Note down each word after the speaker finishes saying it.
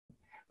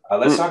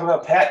Let's talk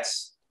about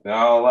pets. We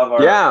all love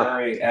our Yeah,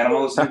 furry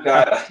animals. You've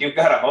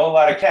got a whole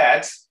lot of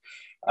cats.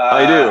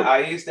 I do. I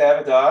used to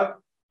have a dog,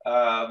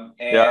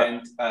 Yeah.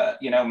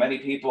 and many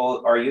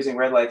people are using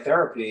red light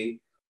therapy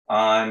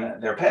on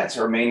their pets,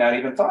 or may not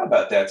even thought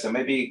about that. So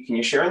maybe can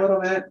you share a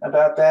little bit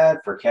about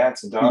that for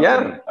cats and dogs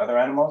Yeah. and other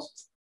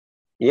animals?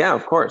 Yeah,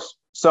 of course.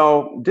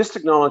 So this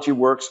technology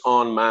works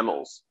on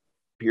mammals,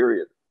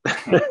 period.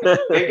 There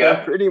you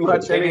go. Pretty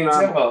much any Maybe it's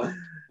mammal.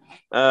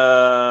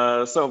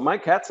 simple. So my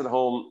cat's at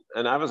home,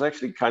 and I was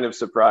actually kind of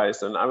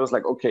surprised. And I was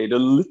like, okay, the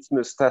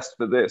litmus test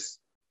for this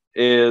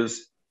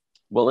is,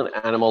 will an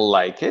animal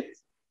like it,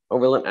 or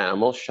will an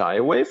animal shy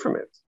away from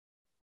it?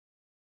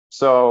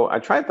 So I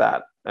tried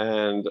that,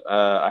 and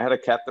I had a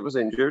cat that was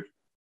injured,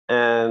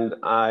 and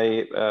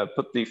I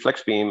put the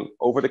FlexBeam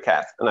over the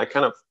cat, and I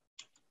kind of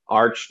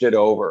arched it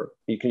over.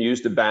 You can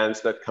use the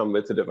bands that come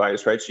with the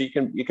device, right? So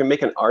you can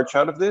make an arch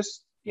out of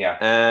this, Yeah.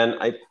 and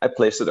I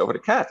placed it over the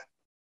cat,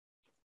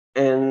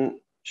 and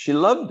she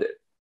loved it.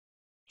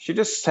 She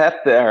just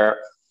sat there,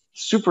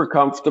 super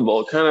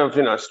comfortable, kind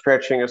of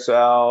stretching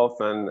herself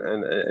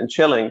and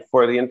chilling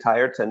for the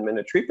entire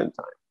 10-minute treatment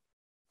time,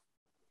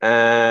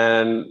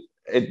 and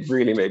it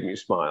really made me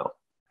smile.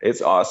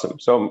 It's awesome.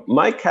 So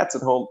my cats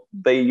at home,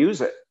 they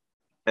use it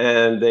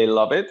and they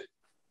love it,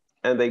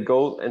 and they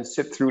go and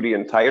sit through the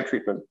entire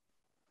treatment.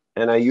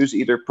 And I use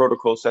either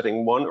protocol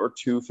setting 1 or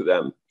 2 for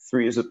them.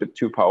 3 is a bit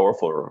too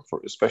powerful,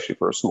 especially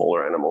for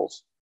smaller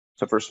animals.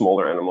 So for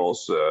smaller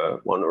animals,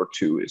 1 or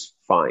 2 is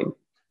fine.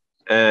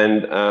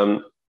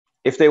 And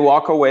if they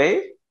walk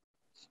away,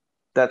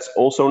 that's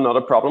also not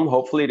a problem.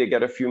 Hopefully, they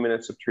get a few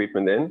minutes of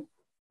treatment in.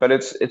 But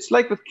it's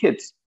like with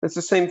kids. It's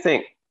the same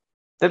thing.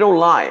 They don't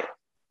lie.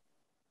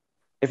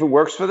 If it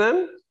works for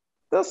them,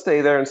 they'll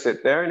stay there and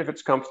sit there. And if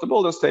it's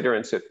comfortable, they'll stay there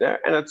and sit there.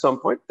 And at some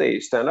point, they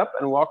stand up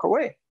and walk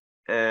away.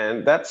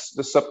 And that's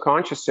the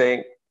subconscious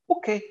saying,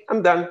 okay,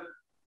 I'm done.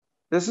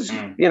 This is,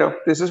 Mm.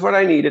 this is what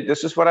I needed.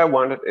 This is what I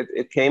wanted.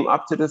 It came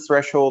up to the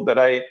threshold that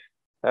I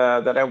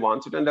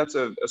wanted. And that's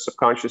a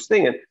subconscious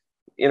thing. And,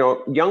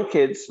 young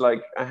kids,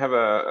 like I have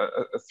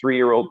a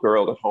 3-year-old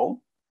girl at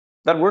home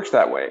that works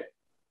that way.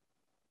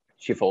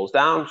 She falls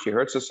down, she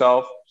hurts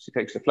herself, she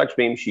takes the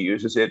FlexBeam, she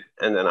uses it,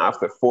 and then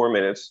after 4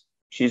 minutes,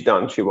 she's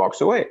done, she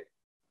walks away.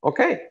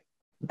 Okay,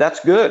 that's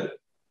good.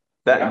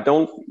 Yeah.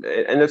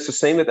 And it's the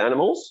same with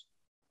animals.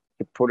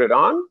 You put it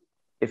on,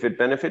 if it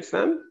benefits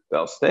them,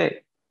 they'll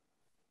stay.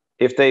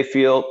 If they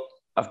feel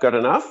I've got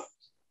enough,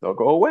 they'll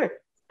go away.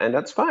 And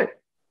that's fine.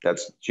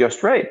 That's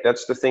just right.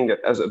 That's the thing that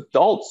as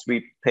adults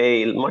we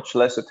pay much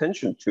less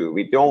attention to.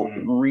 We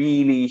don't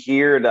really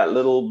hear that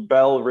little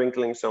bell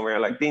wrinkling somewhere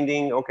like ding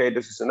ding, okay,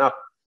 this is enough.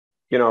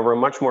 We're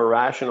much more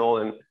rational,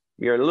 and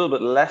we are a little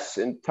bit less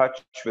in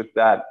touch with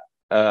that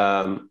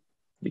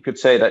you could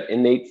say that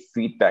innate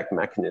feedback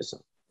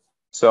mechanism.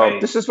 So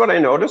Right. this is what I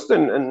noticed,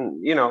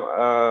 and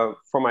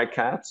for my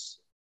cats,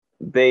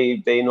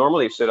 they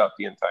normally sit up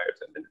the entire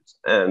 10 minutes,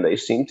 and they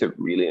seem to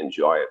really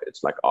enjoy it.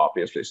 It's like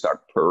obviously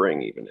start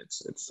purring even.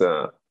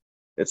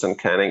 It's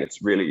uncanny.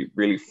 It's really,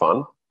 really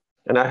fun.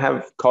 And I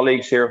have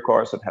colleagues here, of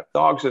course, that have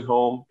dogs at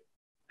home,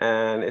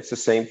 and it's the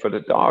same for the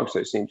dogs.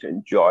 They seem to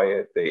enjoy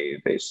it.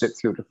 They sit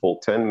through the full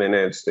 10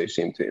 minutes. They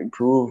seem to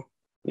improve.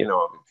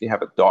 If you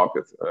have a dog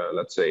with,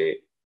 let's say,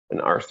 an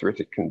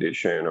arthritic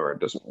condition, or it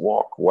doesn't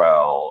walk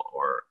well,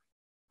 or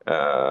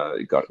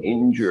it got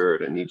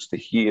injured and needs to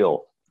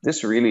heal,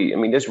 this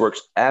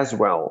works as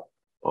well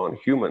on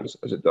humans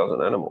as it does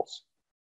on animals.